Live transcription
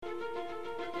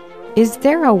Is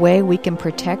there a way we can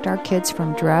protect our kids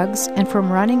from drugs and from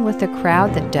running with the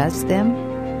crowd that does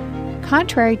them?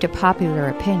 Contrary to popular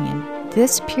opinion,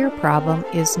 this peer problem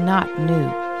is not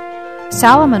new.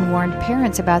 Solomon warned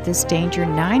parents about this danger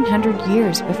 900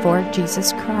 years before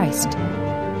Jesus Christ.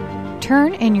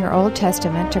 Turn in your Old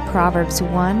Testament to Proverbs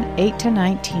 1,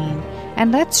 8-19,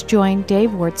 and let's join Dave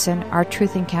Wurtson, our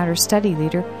Truth Encounter study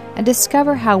leader, and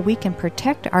discover how we can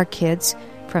protect our kids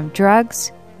from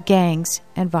drugs, gangs,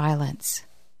 and violence.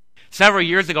 Several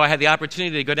years ago, I had the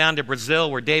opportunity to go down to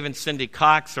Brazil where Dave and Cindy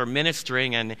Cox are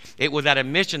ministering, and it was at a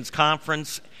missions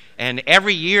conference. And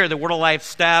every year, the Word of Life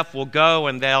staff will go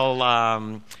and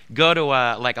they'll go to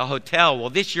a hotel.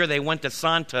 Well, this year they went to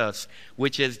Santos,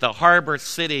 which is the harbor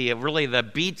city, really the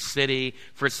beach city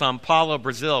for Sao Paulo,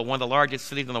 Brazil, one of the largest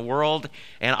cities in the world.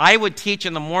 And I would teach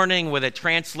in the morning with a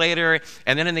translator,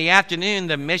 and then in the afternoon,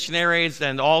 the missionaries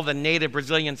and all the native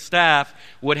Brazilian staff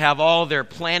would have all their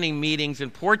planning meetings in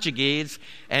Portuguese.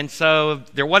 And so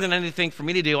there wasn't anything for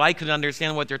me to do. I couldn't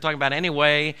understand what they're talking about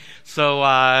anyway. So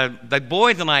the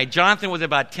boys and I, Jonathan was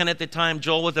about 10 at the time,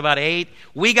 Joel was about 8.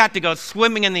 We got to go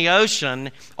swimming in the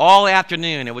ocean all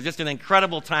afternoon. It was just an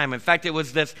incredible time. In fact, it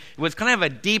was kind of a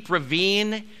deep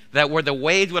ravine where the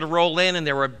waves would roll in, and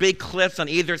there were big cliffs on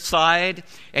either side,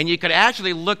 and you could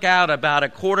actually look out about a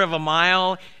quarter of a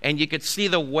mile, and you could see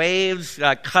the waves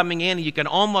coming in, and you can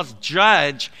almost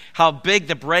judge how big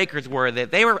the breakers were.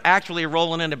 That they were actually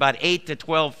rolling in about 8 to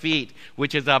 12 feet,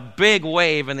 which is a big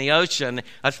wave in the ocean,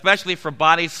 especially for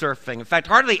body surfing. In fact,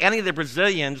 hardly any of the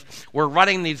Brazilians were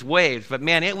running these waves, but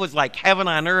man, it was like heaven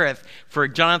on earth for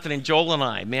Jonathan and Joel and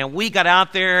I. Man, we got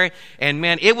out there, and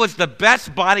man, it was the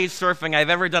best body surfing I've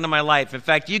ever done in my life. In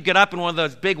fact, you get up in one of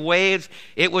those big waves,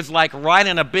 it was like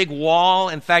riding a big wall.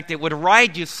 In fact, it would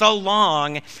ride you so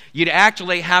long, you'd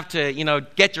actually have to,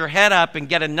 get your head up and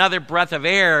get another breath of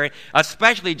air,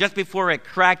 especially just before it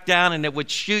cracked down and it would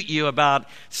shoot you about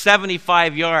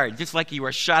 75 yards, just like you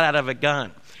were shot out of a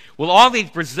gun. Well, all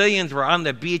these Brazilians were on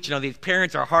the beach. These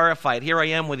parents are horrified. Here I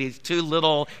am with these two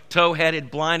little toe-headed,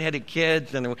 blind-headed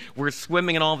kids, and we're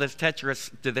swimming in all this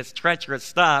treacherous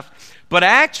stuff. But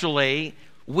actually,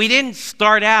 we didn't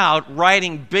start out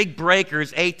riding big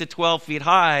breakers 8 to 12 feet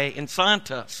high in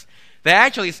Santos. They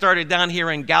actually started down here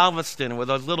in Galveston with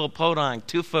those little podong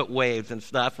 2-foot waves and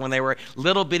stuff when they were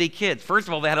little bitty kids. First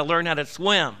of all, they had to learn how to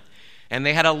swim. And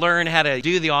they had to learn how to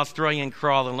do the Australian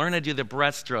crawl and learn how to do the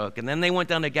breaststroke. And then they went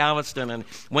down to Galveston, and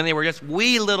when they were just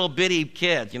wee little bitty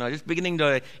kids, just beginning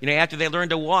to, after they learned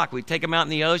to walk, we'd take them out in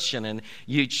the ocean, and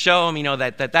you'd show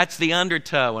them, that's the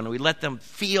undertow, and we'd let them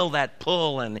feel that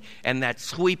pull and that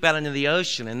sweep out into the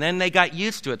ocean. And then they got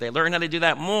used to it. They learned how to do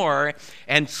that more.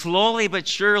 And slowly but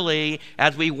surely,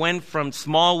 as we went from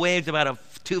small waves about a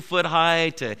 2-foot high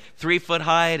to 3-foot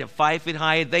high to 5 feet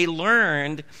high, they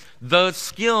learned those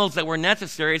skills that were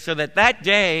necessary so that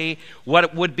day,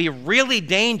 what would be really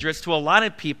dangerous to a lot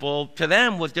of people, to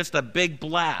them was just a big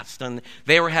blast, and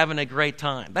they were having a great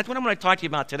time. That's what I'm going to talk to you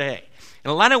about today.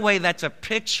 In a lot of ways, that's a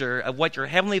picture of what your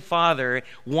Heavenly Father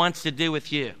wants to do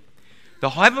with you. The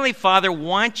Heavenly Father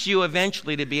wants you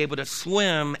eventually to be able to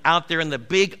swim out there in the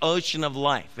big ocean of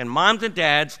life. And moms and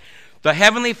dads, the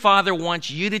Heavenly Father wants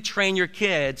you to train your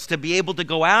kids to be able to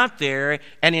go out there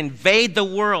and invade the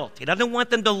world. He doesn't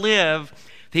want them to live.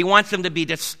 He wants them to be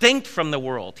distinct from the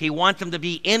world. He wants them to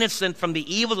be innocent from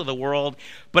the evils of the world.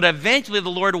 But eventually the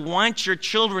Lord wants your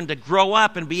children to grow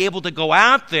up and be able to go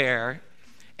out there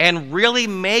and really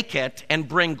make it and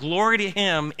bring glory to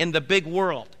Him in the big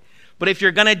world. But if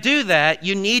you're going to do that,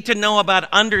 you need to know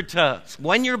about undertows.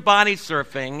 When you're body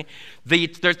surfing,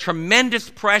 there's tremendous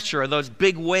pressure of those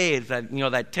big waves, that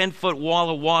 10-foot wall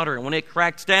of water. And when it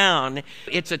cracks down,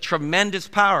 it's a tremendous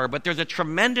power. But there's a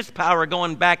tremendous power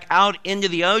going back out into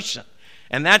the ocean.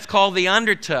 And that's called the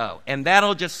undertow. And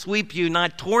that'll just sweep you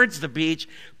not towards the beach,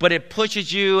 but it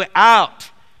pushes you out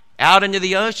into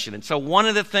the ocean. And so one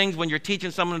of the things when you're teaching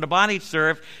someone to body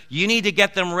surf, you need to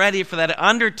get them ready for that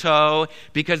undertow,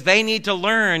 because they need to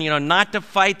learn, not to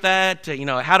fight that,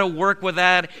 how to work with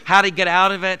that, how to get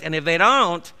out of it. And if they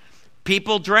don't,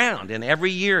 people drown. And every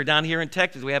year down here in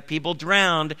Texas, we have people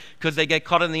drowned because they get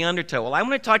caught in the undertow. Well, I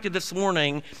want to talk to you this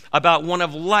morning about one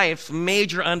of life's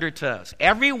major undertows.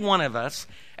 Every one of us,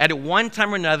 at one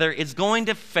time or another, is going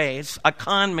to face a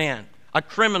con man, a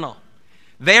criminal.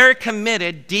 They're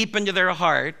committed deep into their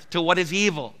heart to what is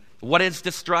evil, what is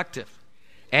destructive.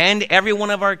 And every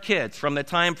one of our kids, from the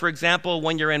time, for example,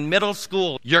 when you're in middle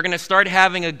school, you're going to start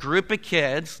having a group of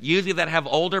kids, usually that have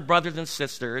older brothers and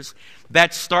sisters,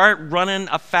 that start running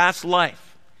a fast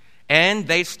life. And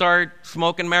they start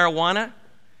smoking marijuana.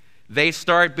 They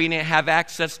start have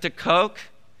access to coke.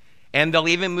 And they'll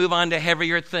even move on to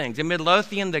heavier things. In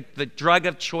Midlothian, the drug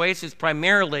of choice is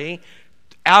primarily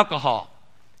alcohol.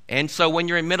 And so when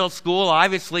you're in middle school,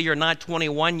 obviously you're not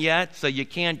 21 yet, so you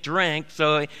can't drink.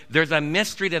 So there's a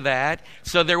mystery to that.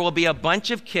 So there will be a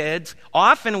bunch of kids,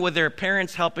 often with their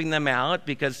parents helping them out,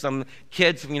 because some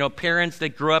kids, parents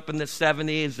that grew up in the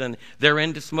 70s and they're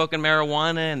into smoking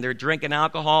marijuana and they're drinking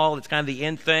alcohol. It's kind of the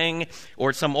in thing.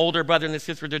 Or some older brother and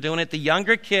sister are doing it. The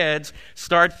younger kids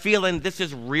start feeling this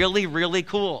is really, really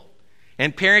cool.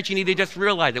 And parents, you need to just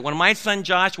realize it. When my son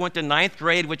Josh went to 9th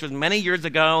grade, which was many years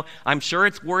ago, I'm sure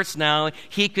it's worse now,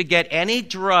 he could get any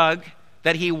drug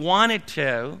that he wanted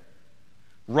to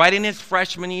right in his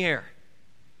freshman year.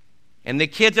 And the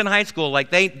kids in high school,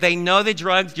 they know the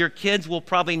drugs. Your kids will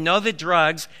probably know the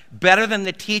drugs better than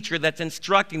the teacher that's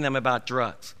instructing them about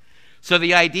drugs. So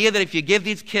the idea that if you give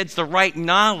these kids the right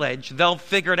knowledge, they'll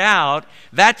figure it out,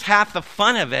 that's half the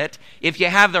fun of it. If you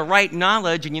have the right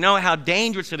knowledge and you know how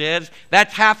dangerous it is,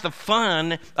 that's half the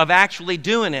fun of actually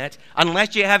doing it,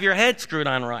 unless you have your head screwed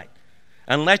on right.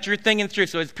 Unless you're thinking through.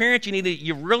 So as parents,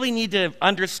 you really need to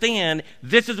understand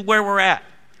this is where we're at.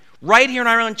 Right here in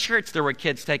our own church, there were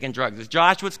kids taking drugs. As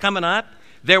Josh was coming up,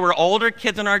 there were older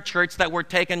kids in our church that were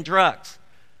taking drugs.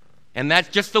 And that's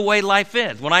just the way life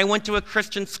is. When I went to a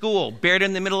Christian school, buried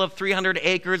in the middle of 300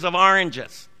 acres of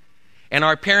oranges, and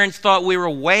our parents thought we were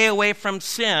way away from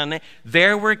sin,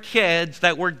 there were kids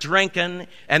that were drinking,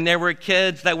 and there were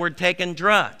kids that were taking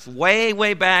drugs. Way,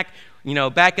 way back,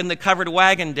 back in the covered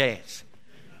wagon days.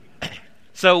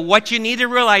 So what you need to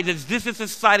realize is this is the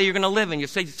society you're going to live in. You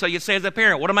say as a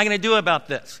parent, what am I going to do about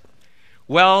this?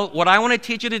 Well, what I want to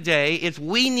teach you today is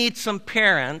we need some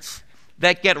parents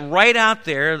that get right out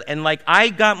there, and like I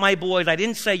got my boys, I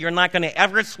didn't say you're not going to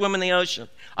ever swim in the ocean.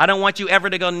 I don't want you ever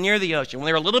to go near the ocean. When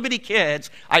they were little bitty kids,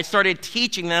 I started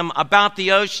teaching them about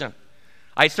the ocean.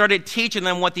 I started teaching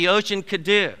them what the ocean could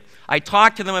do. I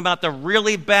talked to them about the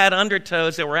really bad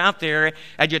undertows that were out there.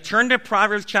 As you turn to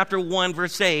Proverbs chapter 1,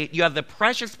 verse 8, you have the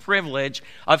precious privilege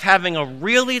of having a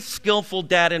really skillful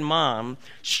dad and mom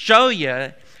show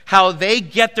you how they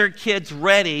get their kids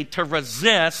ready to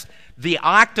resist the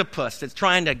octopus that's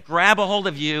trying to grab a hold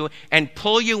of you and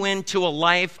pull you into a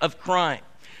life of crime.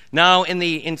 Now,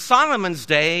 in Solomon's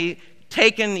day,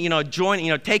 taking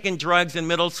drugs in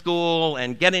middle school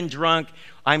and getting drunk,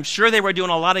 I'm sure they were doing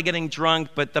a lot of getting drunk,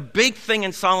 but the big thing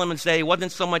in Solomon's day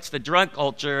wasn't so much the drug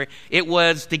culture, it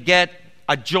was to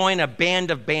join a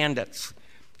band of bandits,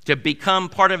 to become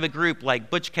part of a group like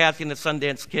Butch Cassidy and the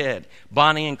Sundance Kid,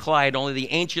 Bonnie and Clyde, only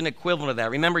the ancient equivalent of that.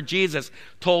 Remember, Jesus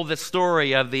told the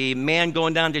story of the man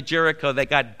going down to Jericho that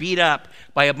got beat up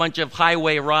by a bunch of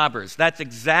highway robbers. That's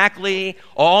exactly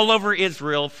all over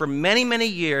Israel. For many, many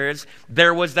years,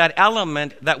 there was that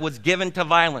element that was given to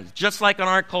violence, just like in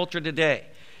our culture today.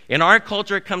 In our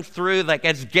culture, it comes through like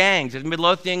as gangs. As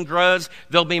Midlothian grows,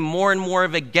 there'll be more and more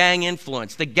of a gang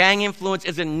influence. The gang influence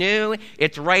isn't new.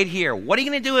 It's right here. What are you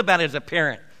going to do about it as a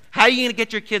parent? How are you going to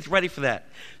get your kids ready for that?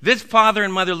 This father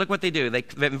and mother, look what they do.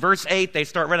 In verse 8, they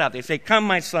start right out. They say, "Come,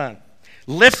 my son.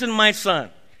 Listen, my son,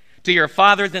 to your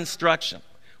father's instruction."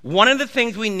 One of the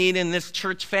things we need in this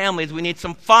church family is we need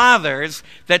some fathers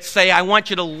that say, I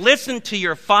want you to listen to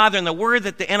your father. And the word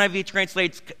that the NIV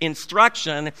translates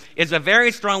instruction is a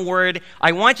very strong word.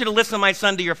 I want you to listen, my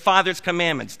son, to your father's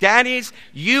commandments. Daddies,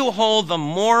 you hold the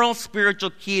moral, spiritual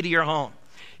key to your home.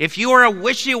 If you are a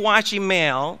wishy-washy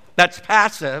male that's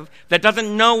passive, that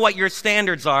doesn't know what your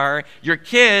standards are, your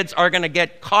kids are going to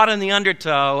get caught in the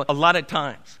undertow a lot of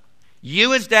times.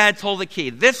 You as dads hold the key.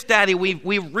 This daddy,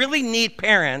 we really need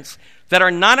parents that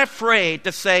are not afraid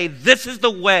to say, this is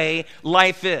the way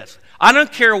life is. I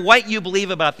don't care what you believe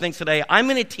about things today. I'm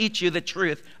going to teach you the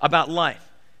truth about life.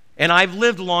 And I've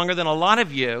lived longer than a lot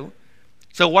of you.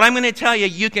 So what I'm going to tell you,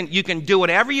 you can do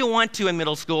whatever you want to in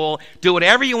middle school, do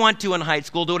whatever you want to in high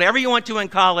school, do whatever you want to in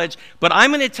college, but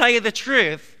I'm going to tell you the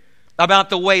truth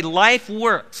about the way life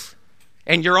works.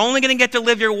 And you're only going to get to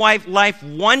live your life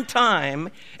one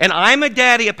time. And I'm a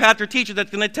daddy, a pastor, teacher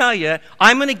that's going to tell you,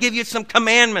 I'm going to give you some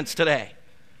commandments today.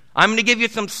 I'm going to give you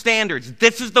some standards.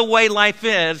 This is the way life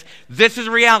is. This is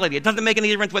reality. It doesn't make any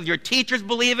difference whether your teachers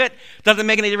believe it. It doesn't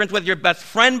make any difference whether your best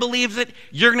friend believes it.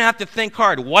 You're going to have to think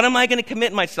hard. What am I going to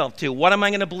commit myself to? What am I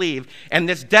going to believe? And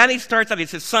this daddy starts out, he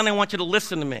says, son, I want you to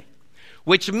listen to me.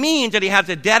 Which means that he has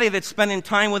a daddy that's spending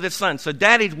time with his son. So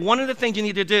daddies, one of the things you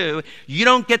need to do, you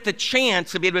don't get the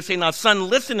chance to be able to say, now son,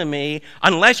 listen to me,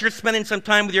 unless you're spending some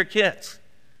time with your kids.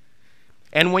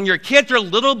 And when your kids are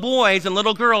little boys and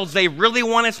little girls, they really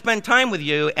want to spend time with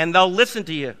you, and they'll listen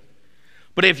to you.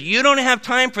 But if you don't have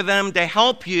time for them to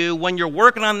help you when you're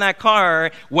working on that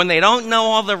car, when they don't know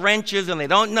all the wrenches and they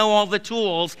don't know all the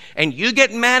tools, and you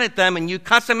get mad at them and you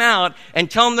cuss them out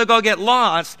and tell them to go get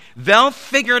lost, they'll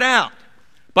figure it out.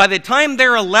 By the time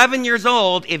they're 11 years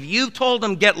old, if you've told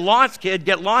them, get lost, kid,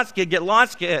 get lost, kid, get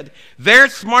lost, kid, they're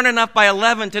smart enough by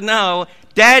 11 to know,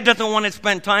 Dad doesn't want to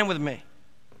spend time with me.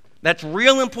 That's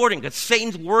real important because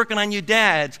Satan's working on you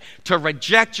dads to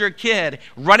reject your kid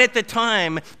right at the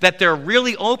time that they're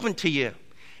really open to you.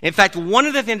 In fact, one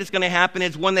of the things that's going to happen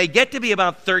is when they get to be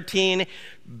about 13,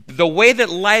 the way that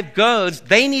life goes,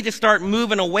 they need to start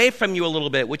moving away from you a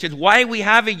little bit, which is why we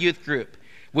have a youth group,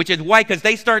 which is why, because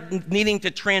they start needing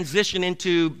to transition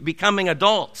into becoming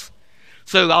adults.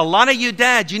 So a lot of you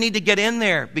dads, you need to get in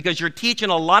there because you're teaching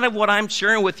a lot of what I'm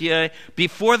sharing with you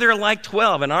before they're like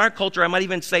 12. In our culture, I might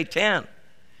even say 10.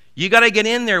 You got to get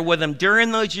in there with them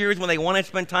during those years when they want to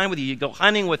spend time with you. You go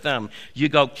hunting with them. You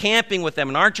go camping with them.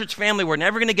 In our church family, we're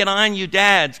never going to get on you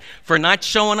dads for not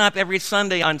showing up every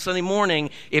Sunday on Sunday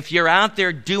morning if you're out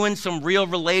there doing some real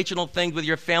relational things with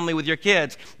your family, with your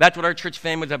kids. That's what our church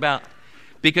family is about.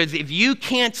 Because if you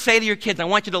can't say to your kids, I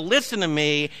want you to listen to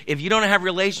me, if you don't have a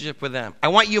relationship with them. I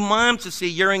want you moms to see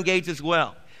you're engaged as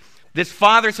well. This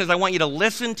father says, I want you to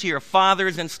listen to your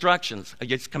father's instructions,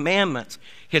 his commandments,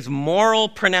 his moral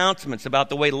pronouncements about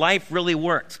the way life really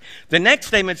works. The next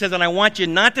statement says, and I want you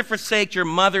not to forsake your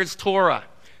mother's Torah.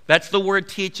 That's the word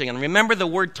teaching. And remember, the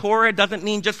word Torah doesn't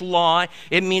mean just law.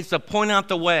 It means to point out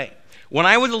the way. When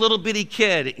I was a little bitty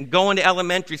kid going to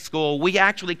elementary school, we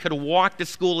actually could walk to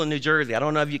school in New Jersey. I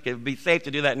don't know if you could be safe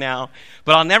to do that now,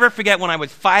 but I'll never forget when I was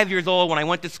 5 years old, when I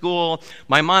went to school,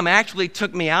 my mom actually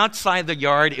took me outside the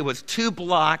yard. It was 2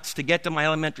 blocks to get to my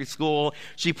elementary school.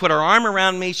 She put her arm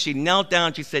around me. She knelt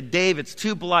down. She said, Dave, it's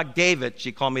 2 block David,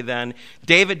 she called me then.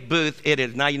 David Booth, it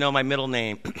is. Now you know my middle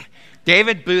name.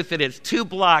 David Booth, it is 2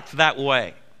 blocks that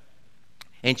way.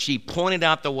 And she pointed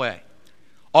out the way.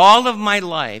 All of my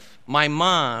life, my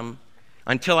mom,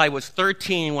 until I was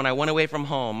 13 when I went away from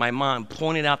home, my mom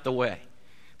pointed out the way.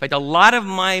 In fact, a lot of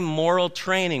my moral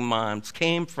training moms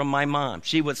came from my mom.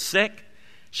 She was sick.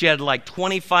 She had like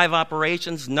 25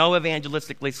 operations, no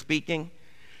evangelistically speaking.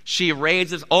 She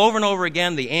raised us over and over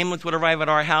again. The ambulance would arrive at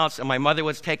our house, and my mother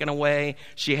was taken away.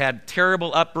 She had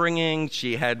terrible upbringing.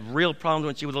 She had real problems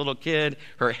when she was a little kid.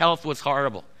 Her health was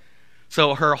horrible.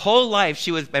 So her whole life,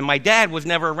 and my dad was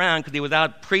never around because he was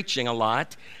out preaching a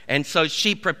lot. And so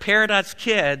she prepared us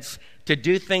kids to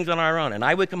do things on our own. And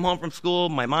I would come home from school,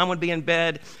 my mom would be in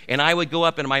bed, and I would go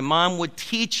up and my mom would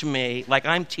teach me like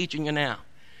I'm teaching you now.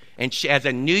 And she, as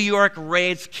a New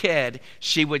York-raised kid,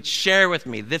 she would share with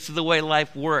me, this is the way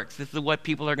life works. This is what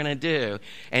people are going to do.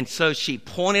 And so she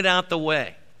pointed out the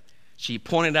way. She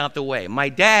pointed out the way. My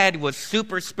dad was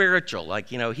super spiritual. Like,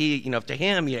 to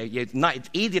him, it's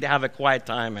easy to have a quiet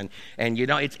time and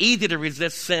it's easy to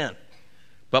resist sin.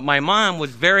 But my mom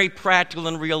was very practical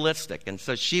and realistic. And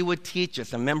so she would teach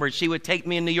us. And remember, she would take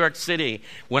me in New York City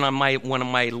when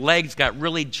my legs got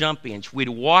really jumpy. And we'd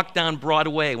walk down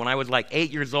Broadway when I was like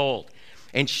 8 years old.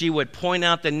 And she would point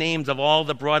out the names of all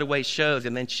the Broadway shows,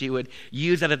 and then she would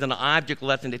use it as an object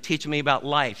lesson to teach me about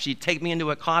life. She'd take me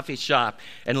into a coffee shop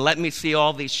and let me see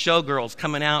all these showgirls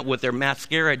coming out with their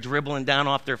mascara dribbling down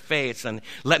off their face, and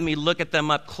let me look at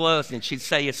them up close. And she'd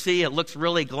say, you see, it looks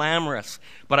really glamorous,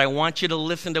 but I want you to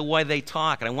listen to why they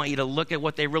talk, and I want you to look at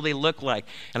what they really look like,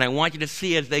 and I want you to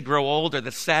see as they grow older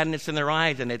the sadness in their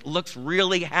eyes, and it looks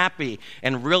really happy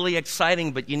and really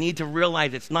exciting, but you need to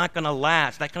realize it's not going to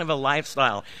last. That kind of a lifestyle.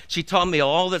 She taught me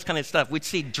all this kind of stuff. We'd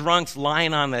see drunks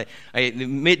lying on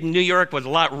New York was a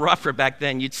lot rougher back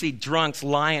then. You'd see drunks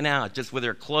lying out just with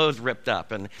their clothes ripped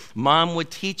up. And Mom would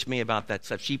teach me about that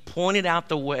stuff. She pointed out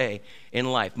the way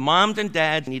in life. Moms and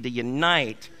dads need to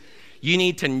unite. You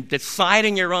need to decide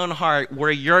in your own heart where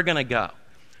you're going to go,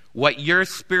 what your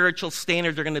spiritual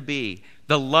standards are going to be,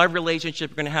 the love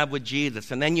relationship you're going to have with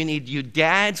Jesus. And then you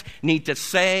dads need to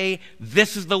say,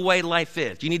 this is the way life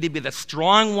is. You need to be the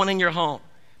strong one in your home.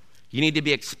 You need to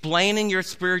be explaining your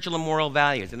spiritual and moral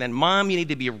values. And then mom, you need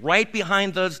to be right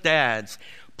behind those dads,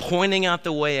 pointing out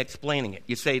the way, explaining it.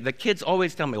 You say, the kids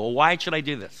always tell me, well, why should I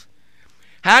do this?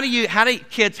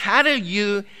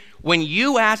 When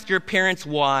you ask your parents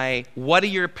why, what do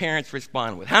your parents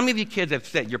respond with? How many of you kids have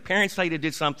said, your parents tell you to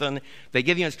do something, they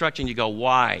give you instruction, you go,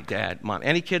 why, Dad, Mom?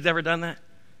 Any kids ever done that?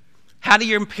 How do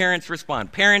your parents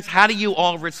respond? Parents, how do you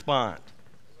all respond?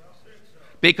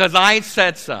 Because I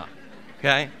said so,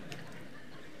 okay?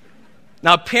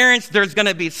 Now, parents, there's going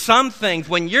to be some things,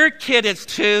 when your kid is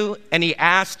 2 and he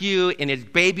asks you in his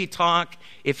baby talk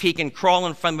if he can crawl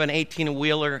in front of an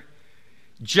 18-wheeler,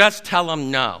 just tell him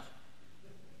no.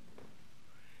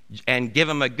 and give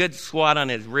him a good swat on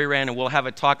his rear end, and we'll have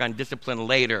a talk on discipline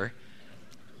later.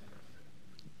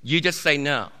 You just say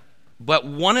no. But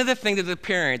one of the things as a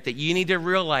parent that you need to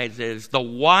realize is the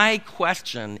why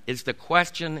question is the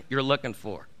question you're looking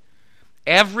for.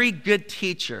 Every good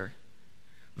teacher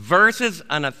versus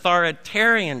an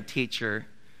authoritarian teacher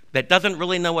that doesn't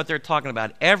really know what they're talking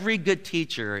about, every good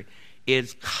teacher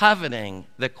is coveting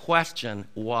the question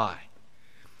why.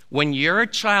 When your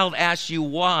child asks you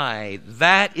why,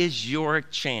 that is your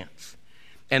chance.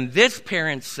 And this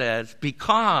parent says,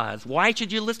 because, why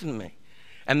should you listen to me?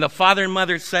 And the father and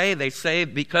mother they say,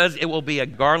 because it will be a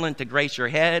garland to grace your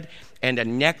head and a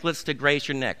necklace to grace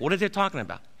your neck. What is it talking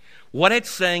about? What it's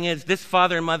saying is, this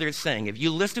father and mother is saying, if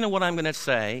you listen to what I'm going to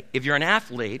say, if you're an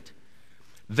athlete,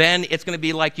 then it's going to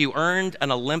be like you earned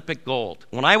an Olympic gold.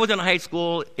 When I was in high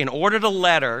school, in order to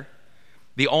letter,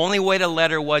 the only way to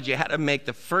letter was you had to make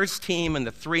the first team in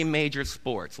the 3 major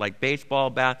sports, like baseball,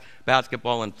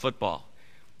 basketball, and football.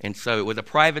 And so it was a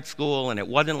private school, and it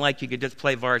wasn't like you could just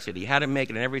play varsity. You had to make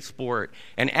it in every sport.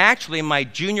 And actually, my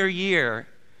junior year,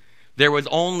 there was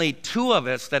only 2 of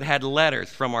us that had letters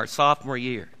from our sophomore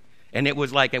year. And it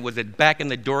was back in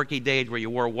the dorky days where you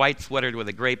wore white sweaters with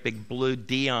a great big blue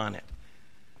D on it.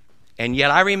 And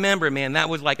yet I remember, man, that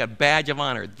was like a badge of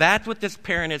honor. That's what this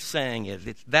parent is saying is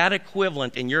it's that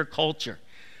equivalent in your culture.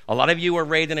 A lot of you were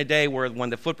raised in a day where when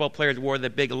the football players wore the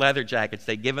big leather jackets,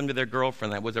 they give them to their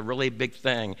girlfriend. That was a really big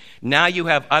thing. Now you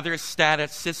have other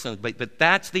status systems, but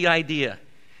that's the idea.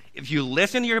 If you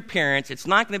listen to your parents, it's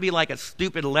not going to be like a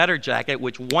stupid leather jacket,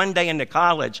 which one day into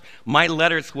college, my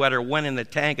leather sweater went in the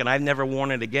tank, and I've never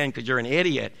worn it again because you're an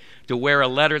idiot to wear a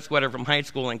leather sweater from high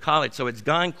school and college. So it's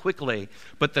gone quickly.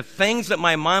 But the things that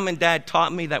my mom and dad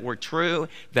taught me that were true,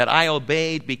 that I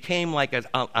obeyed, became like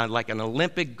an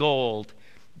Olympic gold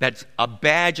that's a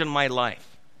badge in my life.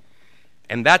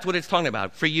 And that's what it's talking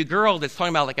about. For you girls, it's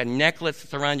talking about like a necklace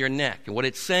that's around your neck. And what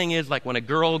it's saying is like when a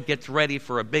girl gets ready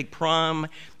for a big prom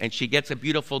and she gets a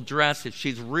beautiful dress, if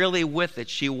she's really with it,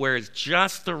 she wears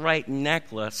just the right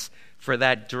necklace for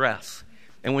that dress.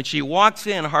 And when she walks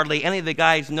in, hardly any of the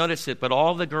guys notice it, but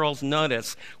all the girls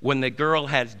notice when the girl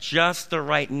has just the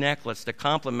right necklace to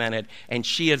complement it, and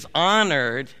she is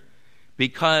honored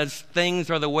because things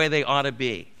are the way they ought to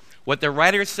be. What the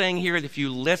writer is saying here is if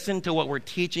you listen to what we're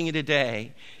teaching you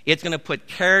today, it's going to put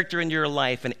character into your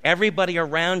life, and everybody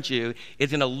around you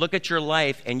is going to look at your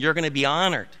life, and you're going to be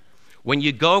honored. When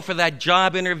you go for that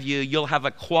job interview, you'll have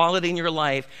a quality in your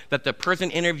life that the person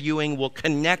interviewing will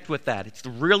connect with that. It's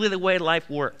really the way life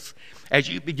works. As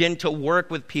you begin to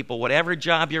work with people, whatever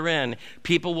job you're in,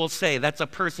 people will say, that's a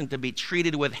person to be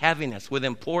treated with heaviness, with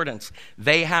importance.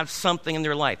 They have something in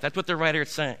their life. That's what the writer is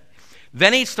saying.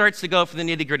 Then he starts to go for the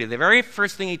nitty-gritty. The very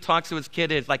first thing he talks to his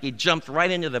kid is like he jumps right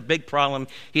into the big problem.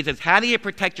 He says, how do you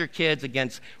protect your kids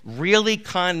against really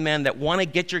con men that want to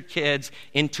get your kids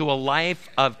into a life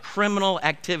of criminal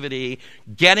activity,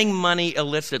 getting money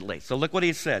illicitly? So look what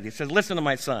he said. He says, listen to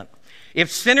my son.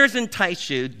 If sinners entice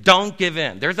you, don't give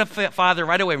in. There's a father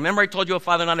right away. Remember I told you a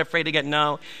father not afraid to get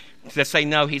no? To say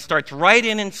no, he starts right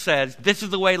in and says, this is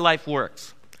the way life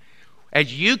works.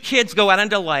 As you kids go out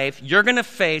into life, you're going to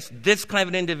face this kind of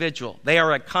an individual. They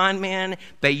are a con man.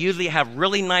 They usually have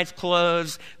really nice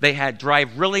clothes. They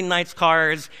drive really nice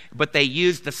cars, but they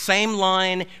use the same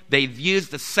line. They've used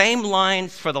the same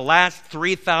lines for the last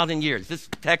 3,000 years. This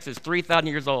text is 3,000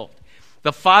 years old.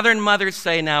 The father and mother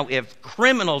say now if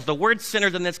criminals, the word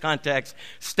sinners in this context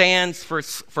stands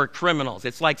for criminals.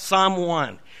 It's like Psalm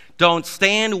 1. Don't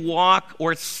stand, walk,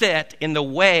 or sit in the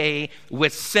way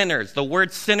with sinners. The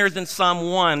word sinners in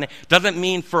Psalm 1 doesn't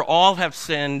mean for all have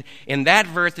sinned. In that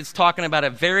verse, it's talking about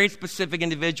a very specific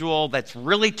individual that's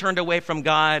really turned away from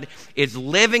God, is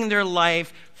living their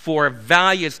life for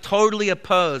values totally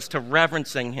opposed to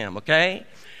reverencing Him, okay?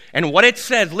 And what it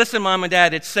says, listen, Mom and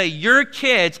Dad, it says your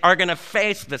kids are going to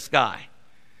face this guy.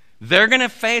 They're going to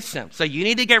face him. So you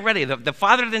need to get ready. The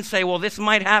father didn't say, well, this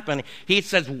might happen. He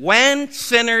says, when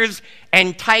sinners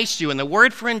entice you, and the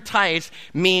word for entice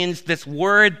means this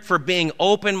word for being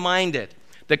open-minded.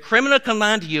 The criminal comes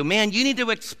on to you, man, you need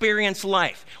to experience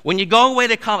life. When you go away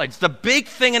to college, the big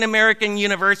thing in American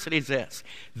universities is,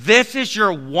 this is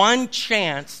your one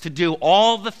chance to do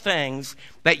all the things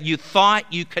that you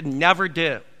thought you could never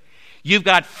do. You've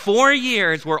got 4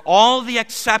 years where all the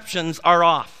exceptions are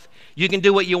off. You can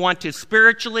do what you want to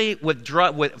spiritually,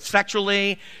 with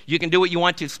sexually. You can do what you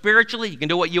want to spiritually. You can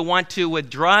do what you want to with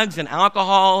drugs and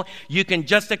alcohol. You can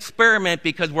just experiment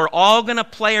because we're all going to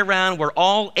play around. We're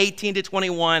all 18 to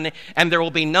 21, and there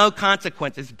will be no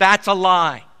consequences. That's a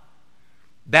lie.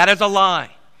 That is a lie.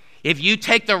 If you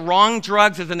take the wrong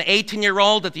drugs as an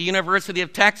 18-year-old at the University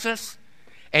of Texas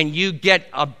and you get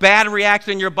a bad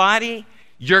reaction in your body,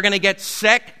 you're going to get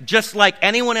sick just like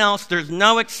anyone else. There's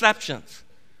no exceptions.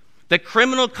 The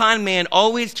criminal con man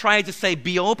always tries to say,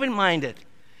 be open-minded.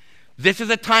 This is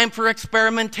a time for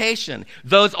experimentation.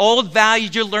 Those old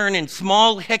values you learn in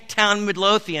small hick town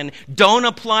Midlothian don't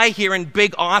apply here in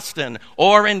big Austin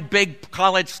or in big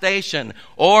College Station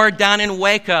or down in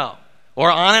Waco or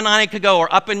on and on it could go,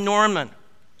 or up in Norman,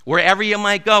 wherever you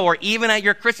might go, or even at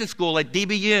your Christian school at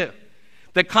DBU.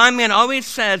 The con man always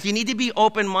says you need to be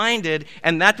open-minded,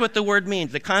 and that's what the word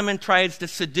means. The con man tries to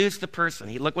seduce the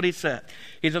person. Look what he said.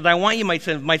 He says, I want you, my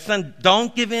son,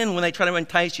 don't give in when they try to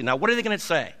entice you. Now, what are they going to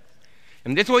say?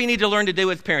 And this is what you need to learn to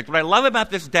do as parents. What I love about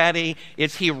this daddy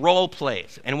is he role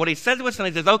plays. And what he says to his son,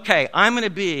 he says, okay, I'm going to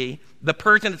be the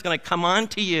person that's going to come on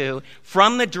to you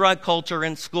from the drug culture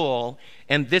in school,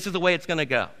 and this is the way it's going to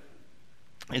go.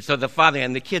 And so the father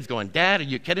and the kid's going, Dad, are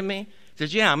you kidding me? He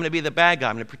says, yeah, I'm going to be the bad guy.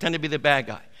 I'm going to pretend to be the bad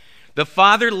guy. The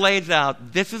father lays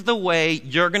out, this is the way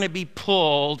you're going to be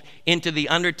pulled into the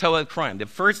undertow of crime. The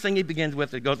first thing he begins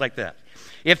with, it goes like this.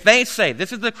 If they say,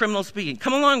 this is the criminal speaking,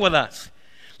 come along with us.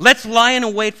 Let's lie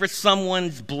in wait for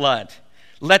someone's blood.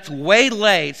 Let's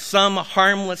waylay some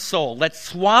harmless soul. Let's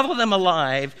swallow them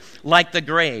alive like the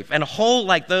grave and whole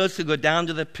like those who go down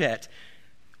to the pit.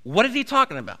 What is he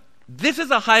talking about? This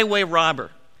is a highway robber.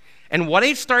 And what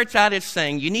he starts out is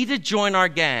saying, you need to join our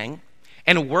gang,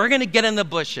 and we're going to get in the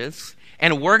bushes,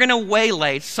 and we're going to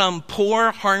waylay some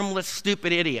poor, harmless,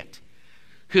 stupid idiot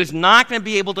who's not going to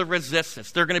be able to resist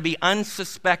this. They're going to be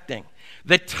unsuspecting.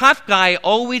 The tough guy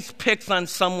always picks on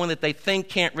someone that they think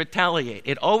can't retaliate.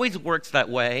 It always works that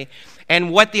way.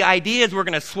 And what the idea is, we're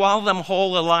going to swallow them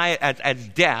whole alive as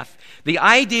death. The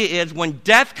idea is when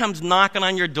death comes knocking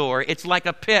on your door, it's like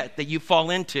a pit that you fall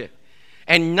into.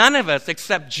 And none of us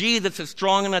except Jesus is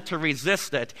strong enough to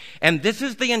resist it. And this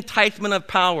is the enticement of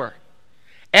power.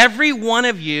 Every one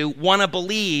of you want to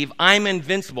believe I'm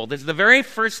invincible. This is the very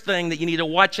first thing that you need to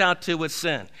watch out to with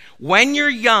sin. When you're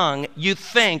young, you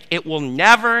think it will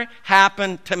never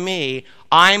happen to me.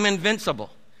 I'm invincible.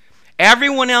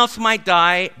 Everyone else might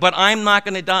die, but I'm not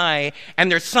going to die. And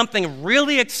there's something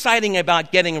really exciting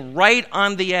about getting right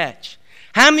on the edge.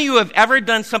 How many of you have ever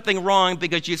done something wrong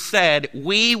because you said,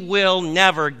 we will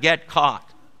never get caught?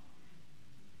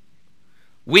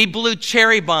 We blew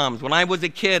cherry bombs when I was a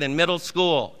kid in middle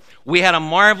school. We had a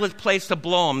marvelous place to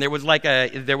blow them. There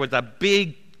was a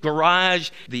big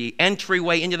garage. The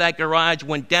entryway into that garage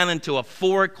went down into a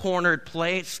four-cornered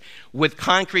place with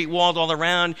concrete walls all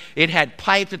around. It had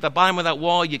pipes at the bottom of that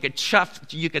wall. You could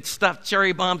stuff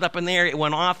cherry bombs up in there. It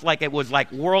went off like it was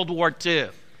like World War II.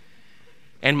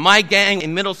 And my gang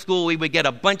in middle school, we would get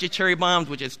a bunch of cherry bombs,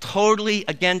 which is totally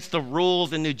against the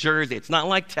rules in New Jersey. It's not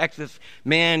like Texas.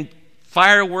 Man,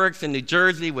 fireworks in New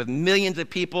Jersey with millions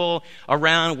of people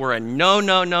around were a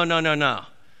no.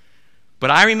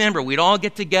 But I remember we'd all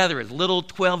get together as little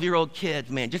 12-year-old kids,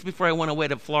 man, just before I went away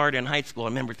to Florida in high school. I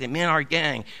remember saying, man, our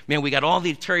gang, man, we got all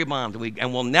these cherry bombs,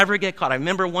 and we'll never get caught. I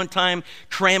remember one time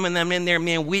cramming them in there,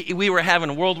 man, we were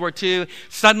having World War II.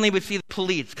 Suddenly we see the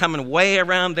police coming way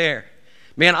around there.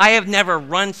 Man, I have never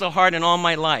run so hard in all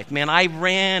my life. Man, I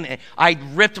ran, and I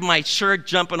ripped my shirt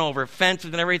jumping over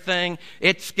fences and everything.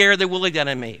 It scared the willies out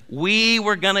of me. We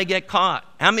were going to get caught.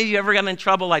 How many of you ever got in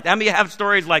trouble like that? How many of you have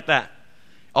stories like that?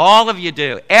 All of you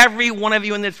do. Every one of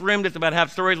you in this room just about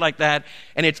have stories like that.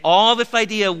 And it's all this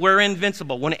idea we're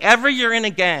invincible. Whenever you're in a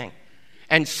gang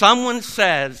and someone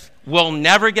says, we'll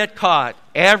never get caught,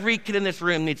 every kid in this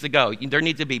room needs to go. There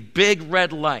needs to be big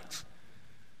red lights.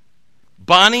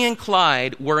 Bonnie and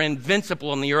Clyde were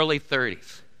invincible in the early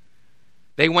 30s.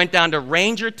 They went down to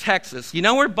Ranger, Texas. You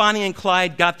know where Bonnie and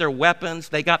Clyde got their weapons?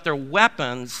 They got their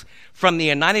weapons from the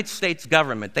United States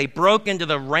government. They broke into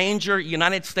the Ranger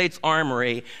United States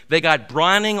Armory. They got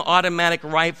Browning automatic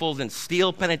rifles and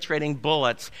steel-penetrating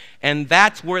bullets, and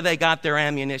that's where they got their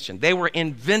ammunition. They were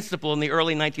invincible in the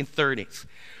early 1930s.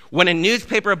 When a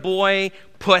newspaper boy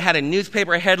had a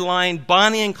newspaper headline,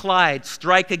 Bonnie and Clyde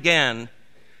strike again,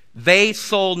 they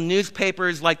sold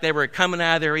newspapers like they were coming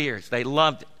out of their ears. They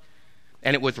loved it.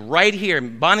 And it was right here.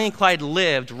 Bonnie and Clyde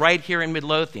lived right here in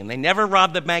Midlothian. They never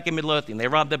robbed the bank in Midlothian. They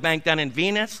robbed the bank down in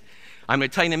Venus. I'm going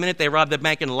to tell you in a minute, they robbed the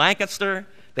bank in Lancaster.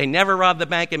 They never robbed the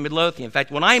bank in Midlothian. In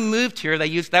fact, when I moved here,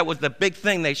 that was the big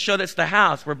thing. They showed us the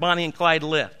house where Bonnie and Clyde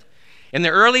lived. In the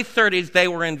early 30s, they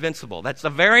were invincible. That's the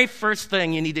very first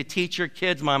thing you need to teach your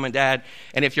kids, mom and dad.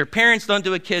 And if your parents don't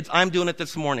do it, kids, I'm doing it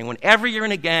this morning. Whenever you're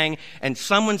in a gang and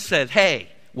someone says, hey,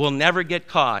 we'll never get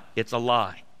caught, it's a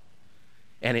lie.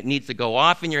 And it needs to go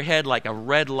off in your head like a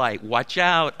red light. Watch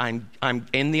out, I'm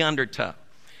in the undertow.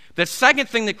 The second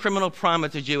thing the criminal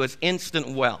promises you is instant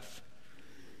wealth.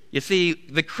 You see,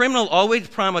 the criminal always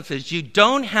promises you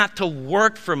don't have to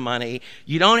work for money.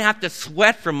 You don't have to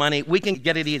sweat for money. We can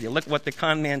get it easy. Look what the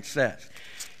con man says.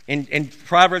 In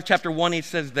Proverbs chapter 1, he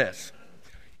says this.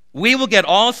 We will get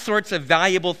all sorts of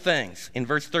valuable things, in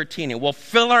verse 13, and we'll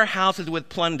fill our houses with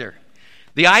plunder.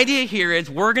 The idea here is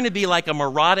we're going to be like a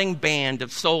marauding band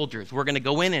of soldiers. We're going to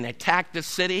go in and attack the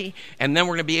city, and then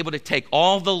we're going to be able to take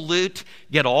all the loot,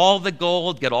 get all the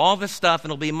gold, get all the stuff,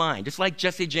 and it'll be mine. Just like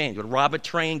Jesse James would rob a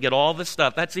train, get all the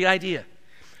stuff. That's the idea.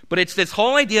 But it's this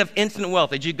whole idea of instant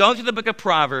wealth. As you go through the book of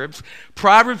Proverbs,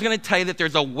 Proverbs is going to tell you that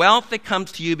there's a wealth that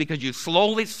comes to you because you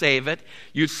slowly save it,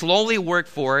 you slowly work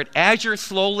for it. As you're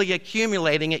slowly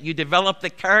accumulating it, you develop the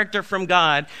character from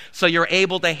God so you're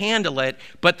able to handle it.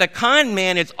 But the con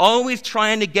man is always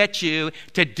trying to get you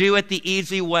to do it the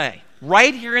easy way.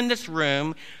 Right here in this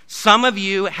room, some of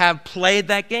you have played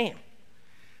that game.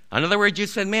 In other words, you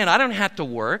said, man, I don't have to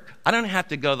work. I don't have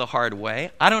to go the hard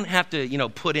way. I don't have to,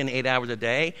 put in 8 hours a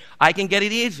day. I can get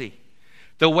it easy.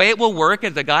 The way it will work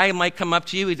is a guy might come up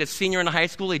to you. He's a senior in high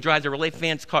school. He drives a really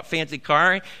fancy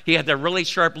car. He has a really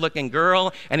sharp-looking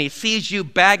girl, and he sees you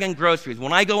bagging groceries.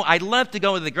 When I love to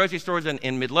go to the grocery stores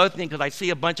in Midlothian because I see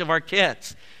a bunch of our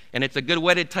kids. And it's a good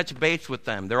way to touch base with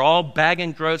them. They're all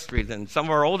bagging groceries, and some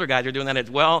of our older guys are doing that as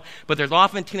well, but there's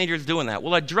often teenagers doing that.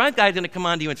 Well, a drug guy's going to come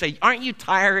on to you and say, aren't you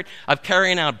tired of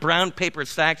carrying out brown paper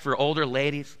sacks for older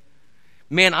ladies?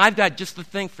 Man, I've got just the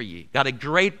thing for you. Got a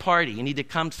great party. You need to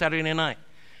come Saturday night.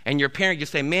 And your parent, you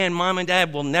say, man, mom and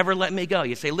dad will never let me go.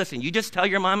 You say, listen, you just tell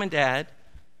your mom and dad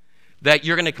that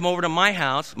you're going to come over to my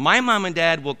house. My mom and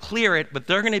dad will clear it, but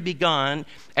they're going to be gone.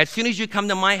 As soon as you come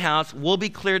to my house, we'll be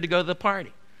cleared to go to the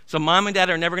party. So mom and dad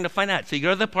are never going to find out. So you go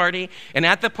to the party, and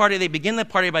at the party, they begin the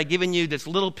party by giving you this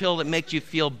little pill that makes you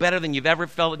feel better than you've ever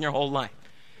felt in your whole life.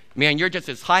 Man, you're just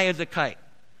as high as a kite.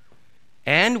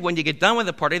 And when you get done with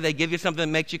the party, they give you something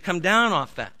that makes you come down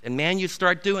off that. And man, you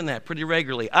start doing that pretty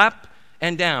regularly, up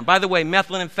and down. By the way,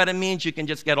 methamphetamines, you can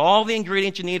just get all the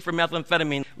ingredients you need for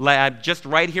methamphetamine lab just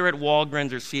right here at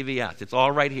Walgreens or CVS. It's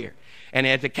all right here. And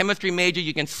as a chemistry major,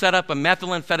 you can set up a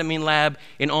methamphetamine lab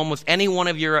in almost any one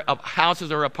of your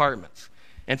houses or apartments.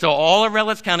 And so all of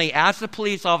Ellis County, ask the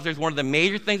police officers, one of the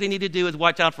major things they need to do is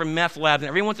watch out for meth labs. And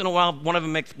every once in a while, one of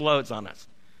them explodes on us.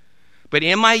 But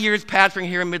in my years pastoring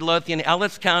here in Midlothian,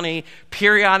 Ellis County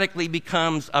periodically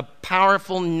becomes a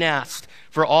powerful nest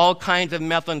for all kinds of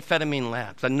methamphetamine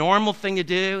labs. A normal thing to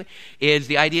do is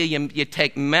the idea you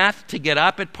take meth to get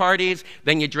up at parties,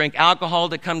 then you drink alcohol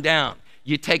to come down.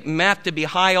 You take meth to be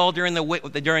high all during the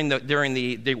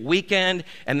weekend,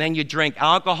 and then you drink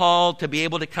alcohol to be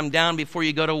able to come down before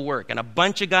you go to work. And a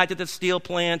bunch of guys at the steel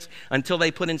plants, until they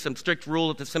put in some strict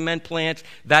rule at the cement plants,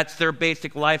 that's their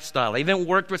basic lifestyle. I even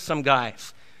worked with some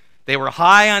guys. They were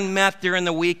high on meth during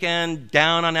the weekend,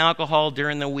 down on alcohol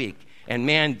during the week. And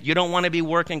man, you don't want to be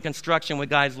working construction with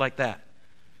guys like that.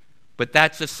 But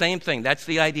that's the same thing. That's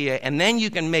the idea. And then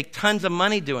you can make tons of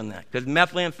money doing that because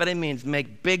methamphetamines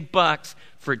make big bucks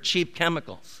for cheap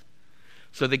chemicals.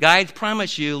 So the guys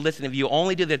promise you, listen, if you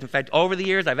only do this. In fact, over the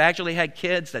years, I've actually had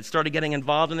kids that started getting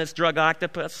involved in this drug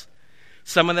octopus.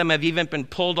 Some of them have even been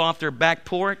pulled off their back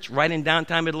porch right in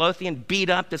downtown Midlothian, beat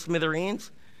up to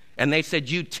smithereens. And they said,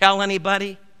 you tell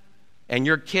anybody, and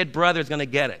your kid brother's going to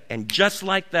get it. And just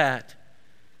like that,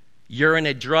 you're in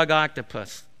a drug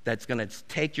octopus that's going to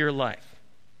take your life.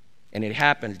 And it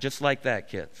happens just like that,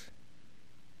 kids.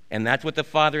 And that's what the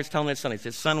father is telling his son. He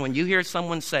says, son, when you hear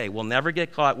someone say, we'll never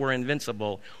get caught, we're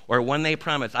invincible, or when they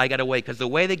promise, I got to wait, because the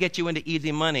way they get you into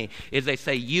easy money is they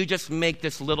say, you just make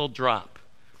this little drop.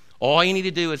 All you need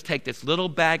to do is take this little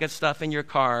bag of stuff in your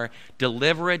car,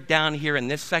 deliver it down here in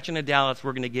this section of Dallas.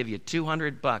 We're going to give you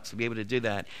 $200 to be able to do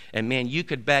that. And man, you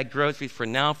could bag groceries for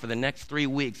the next 3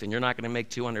 weeks, and you're not going to make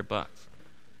 $200.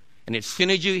 And as soon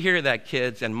as you hear that,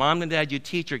 kids, and mom and dad, you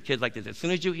teach your kids like this, as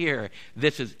soon as you hear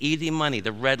this is easy money,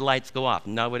 the red lights go off.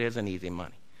 No, it isn't easy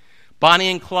money. Bonnie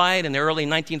and Clyde, in the early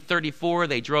 1934,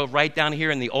 they drove right down here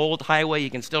in the old highway. You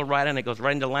can still ride on it. It goes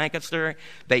right into Lancaster.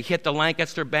 They hit the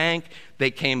Lancaster Bank.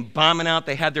 They came bombing out.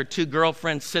 They had their 2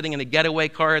 girlfriends sitting in a getaway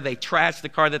car. They trashed the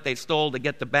car that they stole to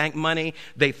get the bank money.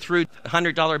 They threw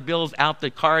 $100 bills out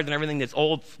the cars and everything, these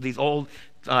old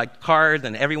cars,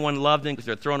 and everyone loved them because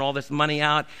they're throwing all this money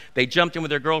out. They jumped in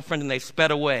with their girlfriend and they sped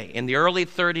away. In the early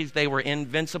 30s, they were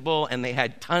invincible and they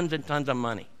had tons and tons of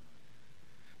money.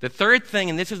 The third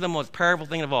thing, and this is the most powerful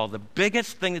thing of all, the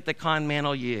biggest thing that the con man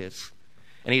will use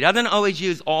And he doesn't always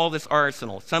use all this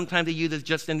arsenal. Sometimes he uses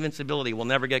just invincibility. We'll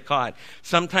never get caught.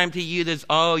 Sometimes he uses,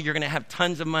 you're going to have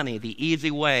tons of money, the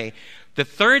easy way. The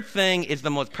third thing is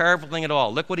the most powerful thing at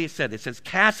all. Look what he said. It says,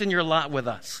 cast in your lot with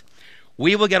us.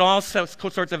 We will get all sorts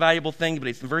of valuable things, but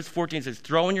it's in verse 14, it says,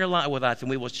 throw in your lot with us, and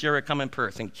we will share a common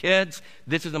purse. And kids,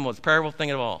 this is the most powerful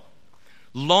thing of all.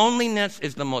 Loneliness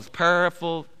is the most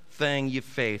powerful thing you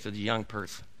face as a young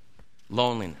person.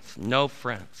 Loneliness, no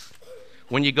friends.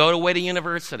 When you go away to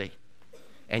university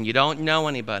and you don't know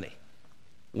anybody,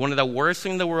 one of the worst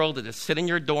things in the world is to sit in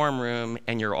your dorm room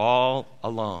and you're all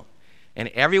alone. And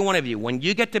every one of you, when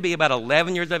you get to be about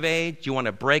 11 years of age, you want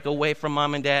to break away from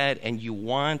mom and dad and you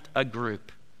want a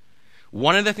group.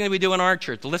 One of the things we do in our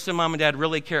church, listen, mom and dad,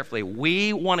 really carefully,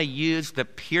 we want to use the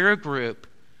peer group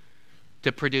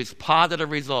to produce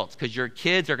positive results because your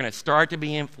kids are going to start to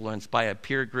be influenced by a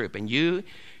peer group. And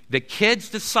the kids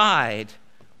decide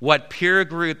what peer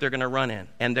group they're going to run in.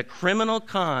 And the criminal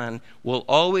con will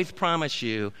always promise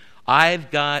you,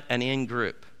 I've got an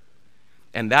in-group.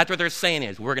 And that's what they're saying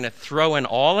is, we're going to throw in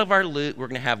all of our loot, we're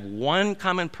going to have one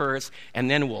common purse, and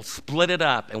then we'll split it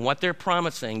up. And what they're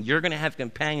promising, you're going to have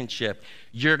companionship,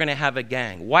 you're going to have a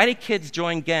gang. Why do kids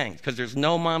join gangs? Because there's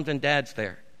no moms and dads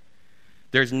there.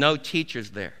 There's no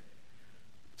teachers there.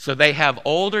 So they have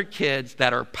older kids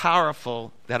that are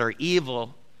powerful, that are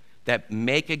evil, that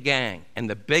make a gang. And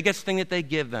the biggest thing that they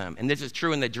give them, and this is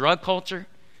true in the drug culture,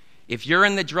 if you're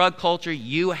in the drug culture,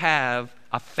 you have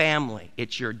a family.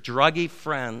 It's your druggy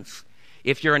friends.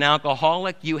 If you're an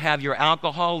alcoholic, you have your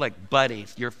alcoholic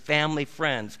buddies, your family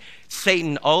friends.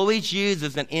 Satan always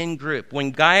uses an in-group.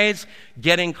 When guys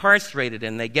get incarcerated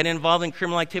and they get involved in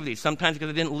criminal activity, sometimes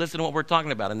because they didn't listen to what we're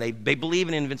talking about, and they believe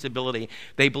in invincibility,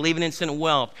 they believe in instant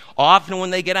wealth, often when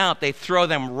they get out, they throw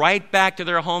them right back to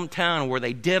their hometown where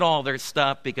they did all their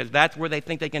stuff because that's where they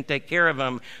think they can take care of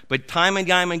them. But time and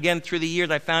time again through the years,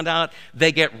 I found out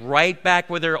they get right back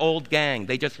with their old gang.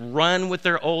 They just run with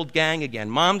their old gang again.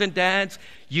 Moms and dads,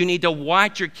 you need to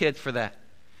watch your kids for that.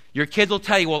 Your kids will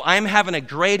tell you, well, I'm having a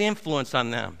great influence on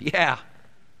them. Yeah.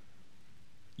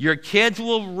 Your kids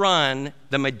will run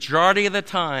the majority of the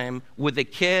time with the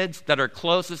kids that are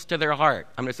closest to their heart.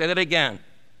 I'm going to say that again.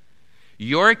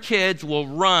 Your kids will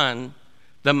run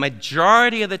the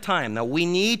majority of the time. Now, we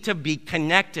need to be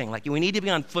connecting. Like, we need to be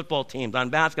on football teams, on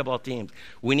basketball teams.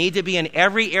 We need to be in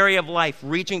every area of life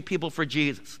reaching people for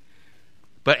Jesus.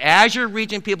 But as you're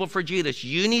reaching people for Jesus,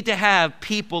 you need to have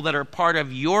people that are part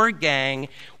of your gang,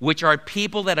 which are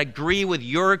people that agree with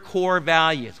your core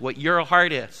values, what your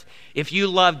heart is. If you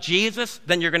love Jesus,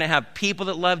 then you're going to have people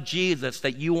that love Jesus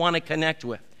that you want to connect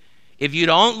with. If you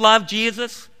don't love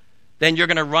Jesus, then you're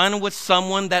going to run with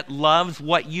someone that loves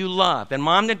what you love. And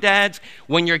mom and dads,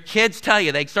 when your kids tell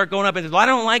you, they start going up and say, well, I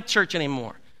don't like church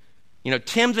anymore.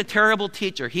 Tim's a terrible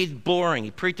teacher. He's boring.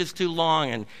 He preaches too long.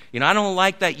 And, I don't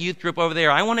like that youth group over there.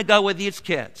 I want to go with these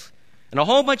kids. And a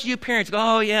whole bunch of you parents go,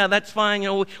 oh, yeah, that's fine.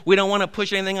 We don't want to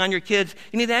push anything on your kids.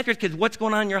 You need to ask your kids, what's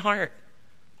going on in your heart?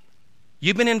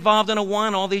 You've been involved in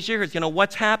Awana all these years.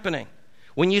 What's happening?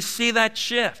 When you see that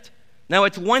shift. Now,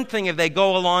 it's one thing if they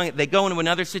go into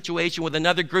another situation with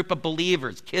another group of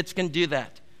believers. Kids can do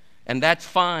that. And that's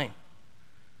fine.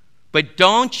 But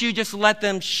don't you just let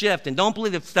them shift and don't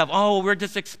believe the stuff, oh, we're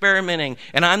just experimenting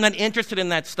and I'm not interested in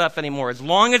that stuff anymore. As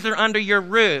long as they're under your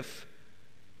roof,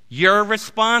 you're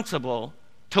responsible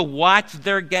to watch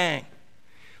their gang.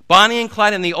 Bonnie and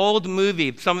Clyde in the old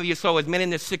movie, some of you saw, was made in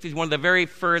the 60s, one of the very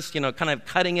first, kind of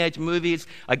cutting-edge movies.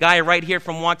 A guy right here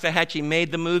from Waxahachie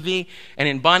made the movie. And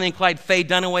in Bonnie and Clyde, Faye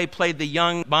Dunaway played the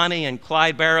young Bonnie, and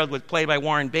Clyde Barrows was played by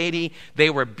Warren Beatty. They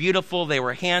were beautiful. They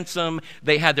were handsome.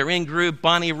 They had their in-group.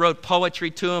 Bonnie wrote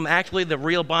poetry to them. Actually, the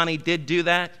real Bonnie did do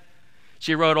that.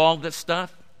 She wrote all this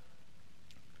stuff.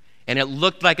 And it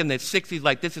looked like in the 60s,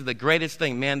 like this is the greatest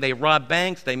thing. Man, they rob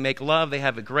banks. They make love. They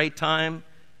have a great time.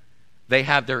 They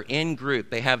have their in-group.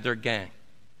 They have their gang.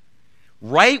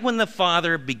 Right when the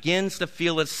father begins to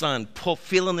feel his son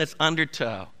feeling this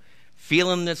undertow,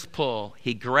 feeling this pull,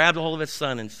 he grabs a hold of his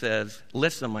son and says,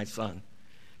 listen, my son,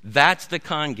 that's the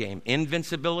con game.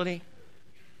 Invincibility,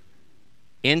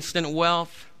 instant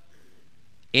wealth,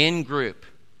 in-group.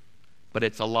 But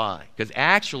it's a lie. Because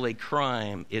actually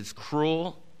crime is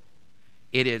cruel,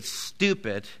 it is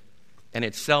stupid, and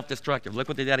it's self-destructive. Look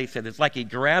what the daddy said. It's like he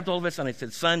grabbed hold of his son and he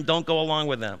said, son, don't go along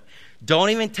with them. Don't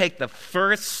even take the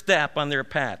first step on their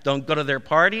path. Don't go to their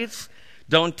parties.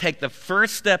 Don't take the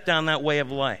first step down that way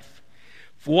of life.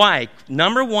 Why?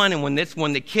 Number one, and when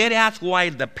the kid asks why,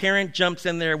 the parent jumps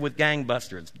in there with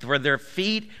gangbusters. For their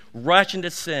feet rush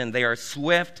into sin. They are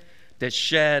swift to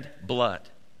shed blood.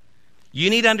 You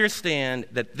need to understand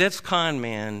that this con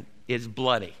man is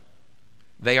bloody.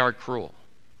 They are cruel.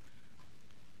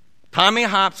 Tommy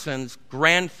Hobson's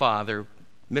grandfather,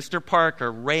 Mr.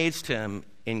 Parker, raised him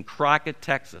in Crockett,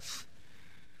 Texas.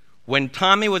 When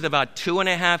Tommy was about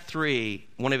 2.5, 3,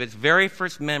 one of his very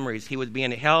first memories, he was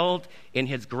being held in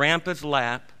his grandpa's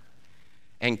lap,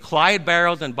 and Clyde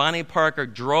Barrows and Bonnie Parker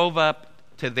drove up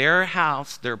to their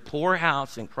house, their poor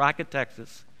house in Crockett,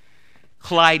 Texas.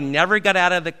 Clyde never got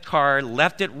out of the car,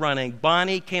 left it running.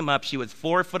 Bonnie came up. She was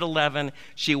 4'11".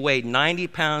 She weighed 90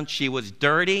 pounds. She was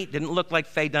dirty, didn't look like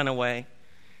Faye Dunaway.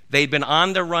 They'd been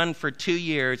on the run for 2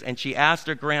 years, and she asked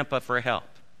her grandpa for help.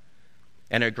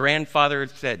 And her grandfather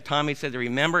said, Tommy said,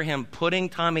 remember him putting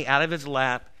Tommy out of his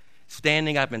lap,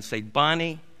 standing up and saying,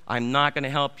 Bonnie, I'm not going to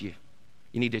help you.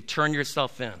 You need to turn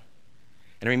yourself in.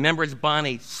 And remembers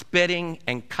Bonnie spitting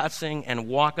and cussing and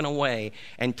walking away.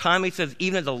 And Tommy says,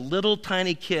 even as a little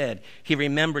tiny kid, he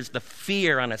remembers the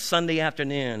fear on a Sunday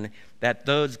afternoon that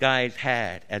those guys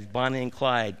had as Bonnie and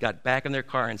Clyde got back in their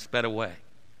car and sped away.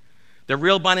 The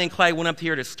real Bonnie and Clyde went up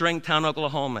here to Stringtown,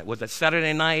 Oklahoma. It was a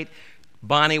Saturday night.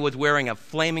 Bonnie was wearing a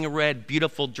flaming red,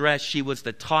 beautiful dress. She was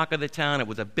the talk of the town. It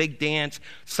was a big dance.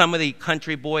 Some of the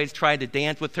country boys tried to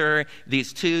dance with her.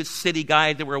 These 2 city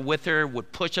guys that were with her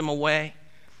would push them away.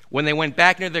 When they went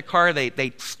back into their car,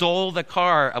 they stole the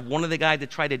car of one of the guys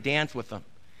that tried to dance with them.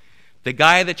 The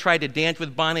guy that tried to dance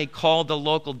with Bonnie called the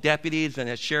local deputies and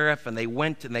the sheriff, and they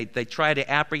went and they tried to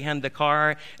apprehend the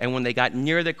car. And when they got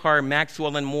near the car,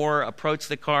 Maxwell and Moore approached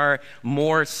the car.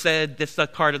 Moore said, this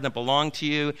car doesn't belong to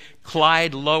you.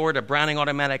 Clyde lowered a Browning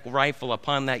automatic rifle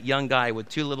upon that young guy with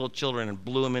 2 little children and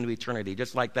blew him into eternity,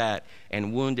 just like that,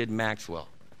 and wounded Maxwell.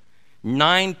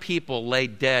 9 people lay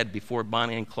dead before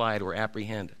Bonnie and Clyde were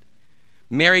apprehended.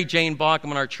 Mary Jane Bauckham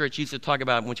in our church used to talk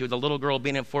about when she was a little girl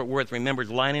being in Fort Worth,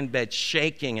 remembers lying in bed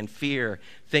shaking in fear,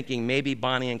 thinking maybe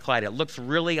Bonnie and Clyde. It looks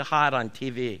really hot on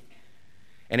TV.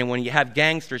 And when you have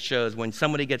gangster shows, when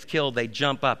somebody gets killed, they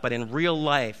jump up. But in real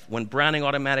life, when Browning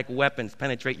automatic weapons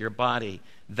penetrate your body,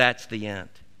 that's the end.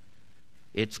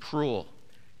 It's cruel.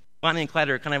 Bonnie and Clyde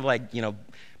are kind of like,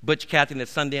 Butch Cassidy and the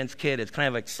Sundance Kid. It's kind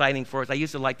of exciting for us. I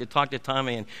used to like to talk to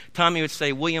Tommy, and Tommy would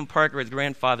say, William Parker, his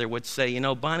grandfather, would say,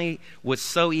 Bonnie was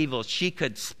so evil, she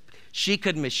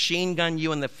could machine gun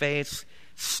you in the face,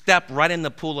 step right in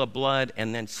the pool of blood,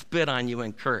 and then spit on you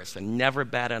and curse, and never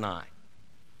bat an eye.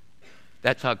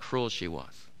 That's how cruel she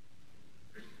was.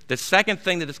 The second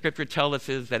thing that the scripture tells us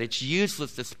is that it's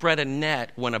useless to spread a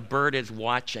net when a bird is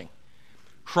watching.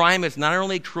 Crime is not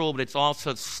only cruel, but it's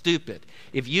also stupid.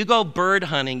 If you go bird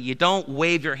hunting, you don't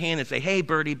wave your hand and say, hey,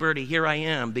 birdie, birdie, here I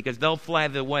am, because they'll fly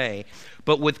the way.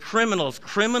 But with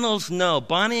criminals know.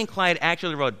 Bonnie and Clyde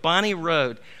actually wrote. Bonnie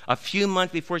wrote a few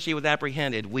months before she was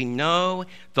apprehended, we know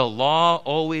the law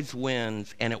always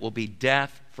wins, and it will be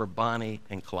death for Bonnie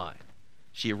and Clyde.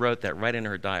 She wrote that right in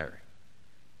her diary.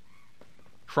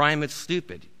 Crime is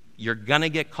stupid. You're going to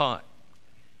get caught.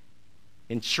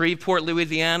 In Shreveport,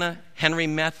 Louisiana, Henry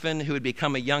Methvin, who had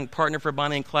become a young partner for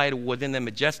Bonnie and Clyde, was in the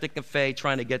Majestic Cafe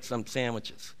trying to get some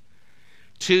sandwiches.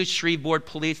 2 Shreveport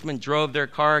policemen drove their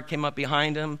car, came up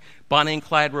behind him. Bonnie and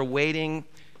Clyde were waiting.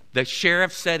 The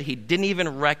sheriff said he didn't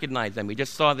even recognize them. He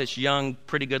just saw this young,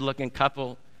 pretty good-looking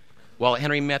couple while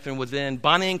Henry Methvin was in.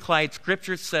 Bonnie and Clyde,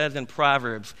 Scripture says in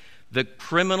Proverbs, the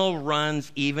criminal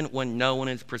runs even when no one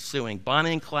is pursuing.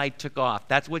 Bonnie and Clyde took off.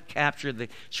 That's what captured the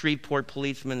Shreveport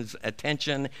policeman's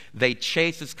attention. They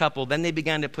chased this couple. Then they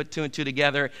began to put 2 and 2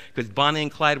 together because Bonnie and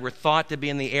Clyde were thought to be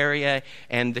in the area,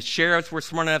 and the sheriffs were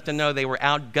smart enough to know they were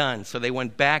outgunned. So they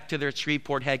went back to their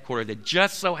Shreveport headquarters. It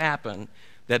just so happened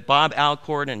that Bob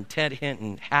Alcorn and Ted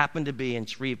Hinton happened to be in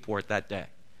Shreveport that day.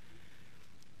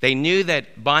 They knew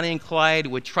that Bonnie and Clyde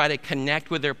would try to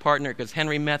connect with their partner because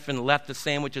Henry Methvin left the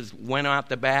sandwiches, went out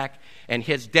the back, and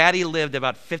his daddy lived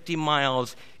about 50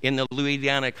 miles in the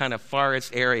Louisiana kind of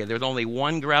forest area. There was only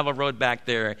one gravel road back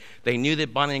there. They knew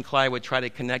that Bonnie and Clyde would try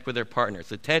to connect with their partner.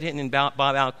 So Ted Hinton and Bob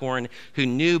Alcorn, who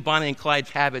knew Bonnie and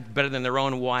Clyde's habits better than their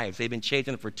own wives, they'd been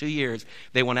chasing them for 2 years,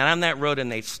 they went out on that road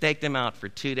and they staked them out for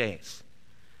 2 days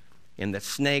in the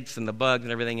snakes and the bugs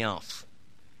and everything else.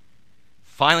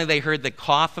 Finally, they heard the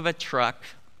cough of a truck,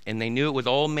 and they knew it was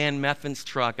Old Man Methvin's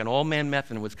truck, and Old Man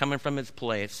Methvin was coming from his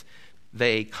place.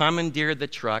 They commandeered the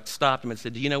truck, stopped him, and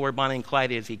said, do you know where Bonnie and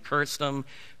Clyde is? He cursed them.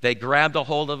 They grabbed a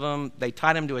hold of him. They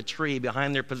tied him to a tree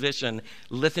behind their position,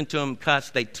 listened to him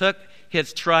cuss. They took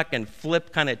his truck and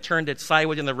kind of turned it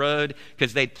sideways in the road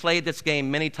because they'd played this game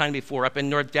many times before. Up in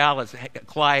North Dallas,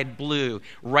 Clyde blew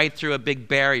right through a big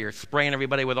barrier, spraying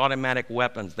everybody with automatic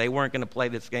weapons. They weren't going to play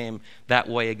this game that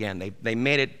way again. They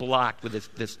made it blocked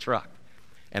with this truck.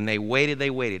 And they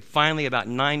waited. Finally, about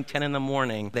 9, 10 in the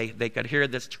morning, they could hear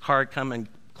this car come and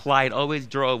Clyde always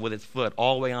drove with his foot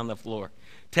all the way on the floor.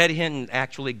 Ted Hinton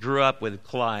actually grew up with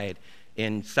Clyde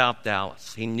in South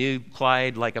Dallas. He knew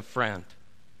Clyde like a friend.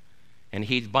 And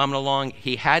he's bumming along.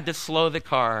 He had to slow the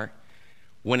car.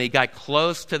 When he got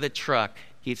close to the truck,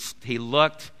 he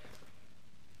looked.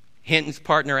 Hinton's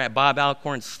partner, Bob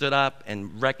Alcorn, stood up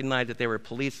and recognized that they were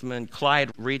policemen. Clyde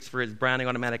reached for his Browning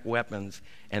automatic weapons,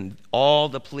 and all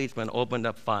the policemen opened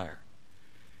up fire.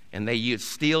 And they used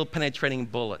steel-penetrating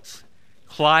bullets.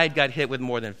 Clyde got hit with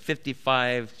more than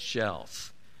 55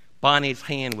 shells. Bonnie's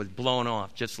hand was blown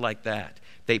off just like that.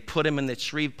 They put him in the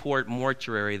Shreveport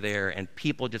mortuary there, and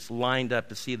people just lined up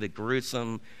to see the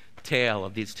gruesome tale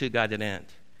of these two guys at end.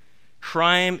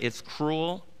 Crime is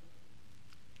cruel.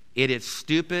 It is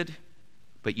stupid,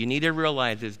 but you need to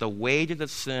realize is the wages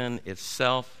of sin is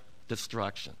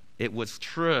self-destruction. It was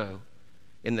true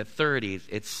in the 30s.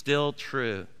 It's still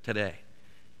true today.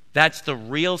 That's the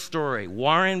real story.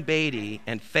 Warren Beatty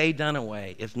and Faye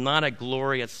Dunaway is not a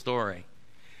glorious story.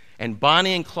 And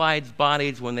Bonnie and Clyde's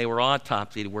bodies, when they were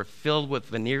autopsied, were filled with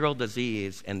venereal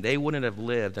disease, and they wouldn't have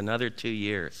lived another 2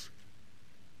 years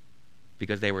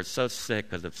because they were so sick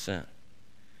because of sin.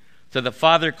 So the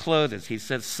father closes. He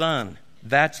says, son,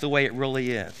 that's the way it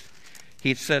really is.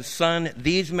 He says, son,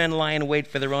 these men lie in wait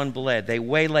for their own blood. They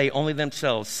waylay only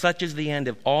themselves. Such is the end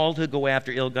of all who go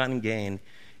after ill-gotten gain.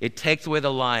 It takes away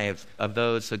the lives of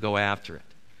those who go after it.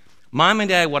 Mom and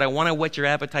Dad, what I want to whet your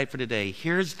appetite for today,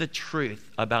 here's the truth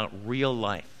about real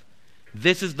life.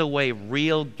 This is the way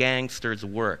real gangsters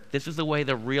work. This is the way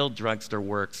the real drugster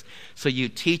works. So you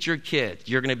teach your kids.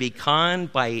 You're going to be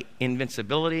conned by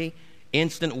invincibility,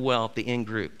 instant wealth, the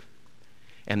in-group.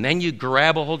 And then you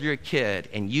grab a hold of your kid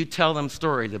and you tell them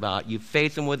stories about, you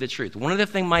face them with the truth. One of the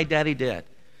things my daddy did,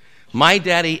 my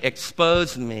daddy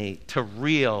exposed me to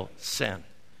real sin.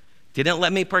 Didn't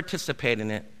let me participate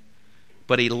in it,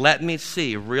 but he let me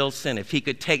see real sin. If he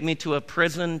could take me to a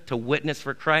prison to witness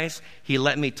for Christ, he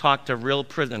let me talk to real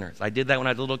prisoners. I did that when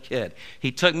I was a little kid.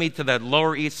 He took me to the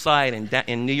Lower East Side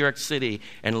in New York City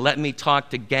and let me talk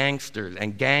to gangsters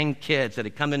and gang kids that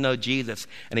had come to know Jesus,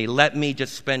 and he let me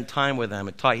just spend time with them.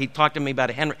 He talked to me about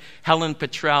Helen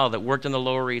Petrell that worked on the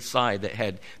Lower East Side that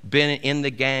had been in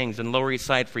the gangs in Lower East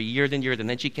Side for years and years, and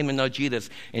then she came to know Jesus,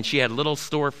 and she had little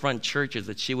storefront churches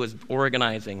that she was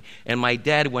organizing. And my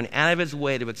dad went out of his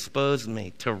way to expose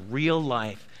me to real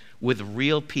life with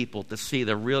real people to see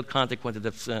the real consequences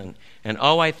of sin. And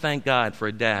oh, I thank God for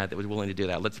a dad that was willing to do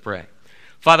that. Let's pray.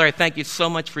 Father, I thank you so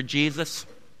much for Jesus.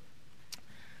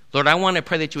 Lord, I want to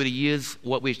pray that you would use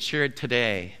what we've shared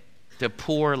today to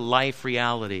pour life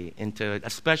reality into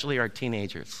especially our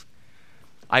teenagers.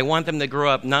 I want them to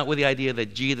grow up not with the idea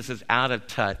that Jesus is out of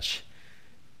touch,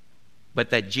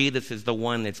 but that Jesus is the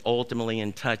one that's ultimately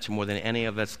in touch more than any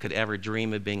of us could ever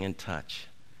dream of being in touch.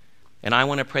 And I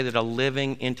want to pray that a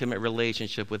living, intimate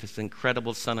relationship with this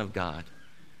incredible Son of God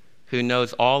who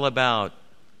knows all about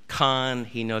con,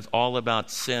 he knows all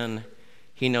about sin,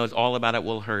 he knows all about it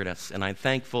will hurt us. And I'm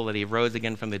thankful that he rose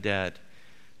again from the dead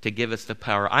to give us the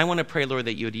power. I want to pray, Lord,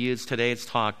 that you would use today's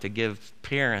talk to give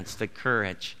parents the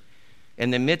courage in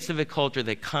the midst of a culture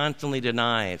that constantly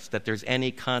denies that there's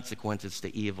any consequences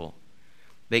to evil.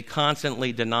 They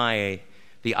constantly deny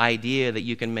the idea that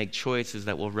you can make choices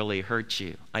that will really hurt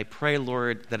you. I pray,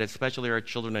 Lord, that especially our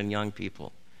children and young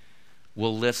people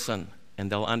will listen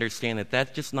and they'll understand that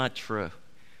that's just not true,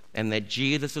 and that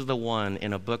Jesus is the one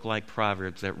in a book like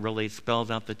Proverbs that really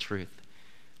spells out the truth.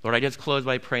 Lord, I just close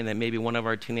by praying that maybe one of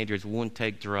our teenagers won't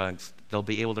take drugs. They'll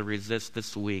be able to resist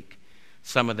this week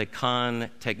some of the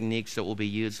con techniques that will be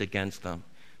used against them,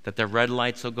 that the red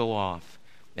lights will go off,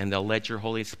 and they'll let your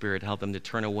Holy Spirit help them to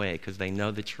turn away because they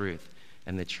know the truth,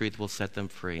 and the truth will set them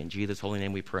free. In Jesus' holy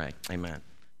name we pray. Amen.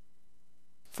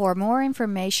 For more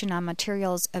information on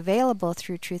materials available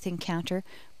through Truth Encounter,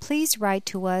 please write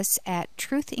to us at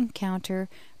Truth Encounter,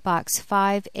 Box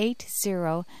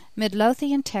 580,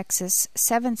 Midlothian, Texas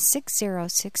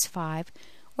 76065,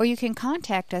 or you can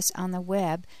contact us on the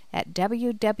web at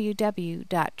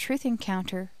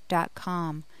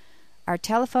www.truthencounter.com. Our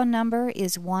telephone number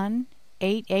is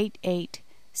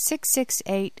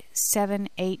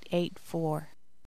 1-888-668-7884.